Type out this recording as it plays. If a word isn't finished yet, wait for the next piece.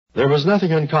There was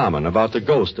nothing uncommon about the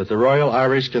ghost at the Royal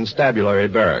Irish Constabulary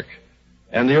Barrack.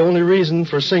 And the only reason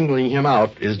for singling him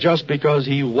out is just because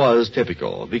he was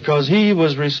typical, because he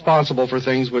was responsible for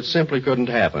things which simply couldn't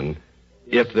happen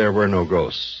if there were no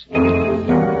ghosts. The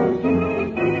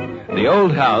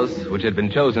old house, which had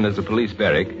been chosen as a police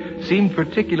barrack, seemed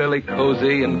particularly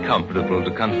cozy and comfortable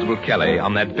to Constable Kelly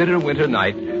on that bitter winter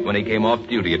night when he came off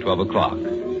duty at 12 o'clock.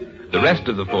 The rest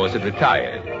of the force had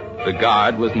retired. The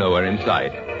guard was nowhere in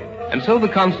sight. And so the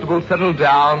constable settled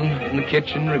down in the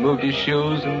kitchen, removed his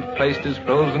shoes, and placed his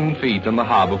frozen feet on the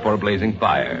hob before a blazing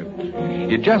fire.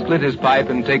 He had just lit his pipe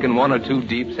and taken one or two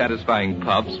deep, satisfying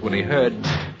puffs when he heard...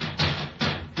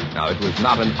 Now, it was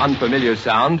not an unfamiliar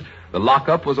sound. The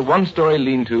lockup was a one-story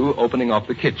lean-to opening off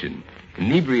the kitchen.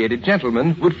 Inebriated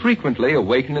gentlemen would frequently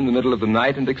awaken in the middle of the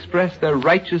night and express their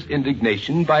righteous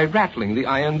indignation by rattling the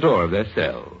iron door of their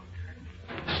cell.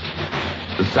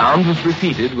 The sound was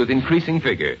repeated with increasing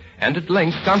vigor, and at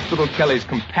length Constable Kelly's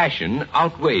compassion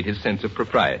outweighed his sense of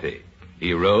propriety.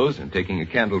 He arose and, taking a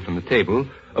candle from the table,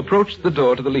 approached the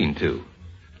door to the lean-to.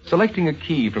 Selecting a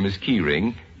key from his key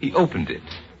ring, he opened it.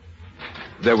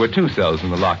 There were two cells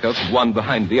in the lockup, one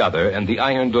behind the other, and the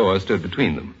iron door stood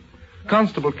between them.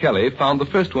 Constable Kelly found the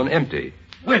first one empty.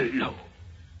 Well, no.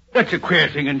 That's a queer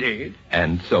thing indeed.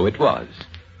 And so it was.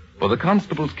 For the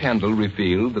constable's candle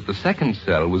revealed that the second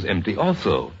cell was empty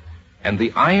also, and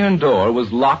the iron door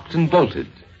was locked and bolted.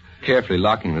 Carefully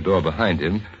locking the door behind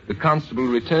him, the constable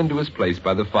returned to his place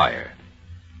by the fire.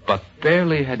 But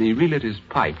barely had he relit his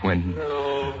pipe when...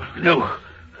 No.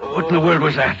 What in the world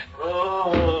was that?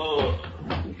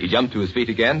 He jumped to his feet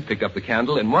again, picked up the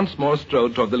candle, and once more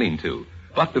strode toward the lean-to.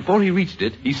 But before he reached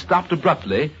it, he stopped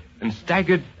abruptly and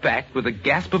staggered back with a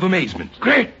gasp of amazement.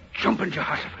 Great jumping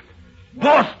Jehoshaphat.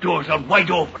 Both doors are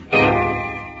wide open.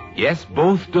 Yes,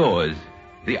 both doors.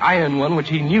 The iron one which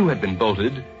he knew had been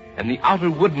bolted, and the outer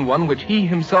wooden one which he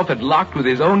himself had locked with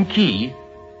his own key,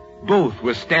 both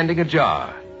were standing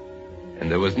ajar.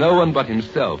 And there was no one but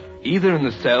himself, either in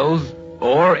the cells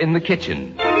or in the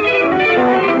kitchen.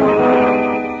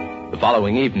 The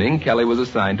following evening, Kelly was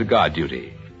assigned to guard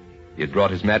duty. He had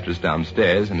brought his mattress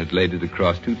downstairs and had laid it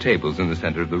across two tables in the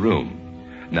center of the room.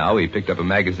 Now he picked up a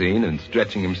magazine and,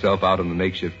 stretching himself out on the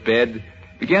makeshift bed,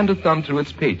 began to thumb through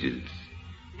its pages.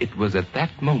 It was at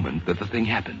that moment that the thing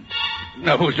happened.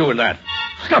 Now, who's doing that?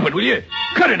 Stop it, will you?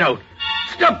 Cut it out.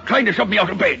 Stop trying to shove me out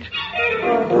of bed.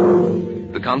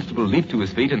 The constable leaped to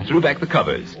his feet and threw back the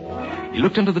covers. He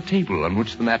looked under the table on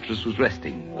which the mattress was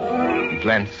resting. He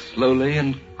glanced slowly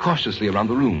and cautiously around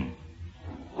the room.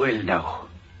 Well, now,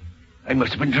 I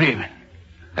must have been dreaming.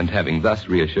 And having thus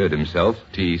reassured himself,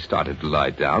 he started to lie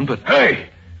down, but... Hey!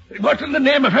 What's in the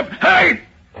name of him? Hey!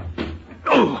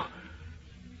 Oh!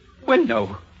 Well,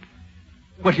 no.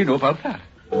 What do you know about that?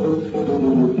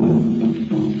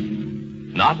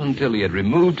 Not until he had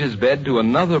removed his bed to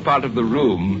another part of the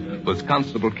room was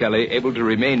Constable Kelly able to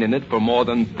remain in it for more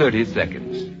than 30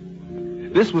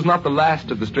 seconds. This was not the last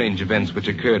of the strange events which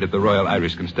occurred at the Royal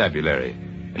Irish Constabulary,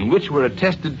 and which were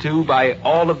attested to by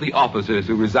all of the officers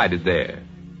who resided there.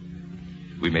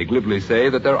 We may glibly say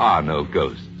that there are no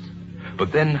ghosts.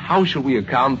 But then how shall we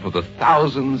account for the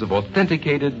thousands of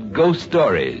authenticated ghost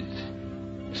stories?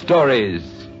 Stories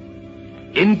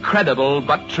incredible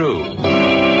but true.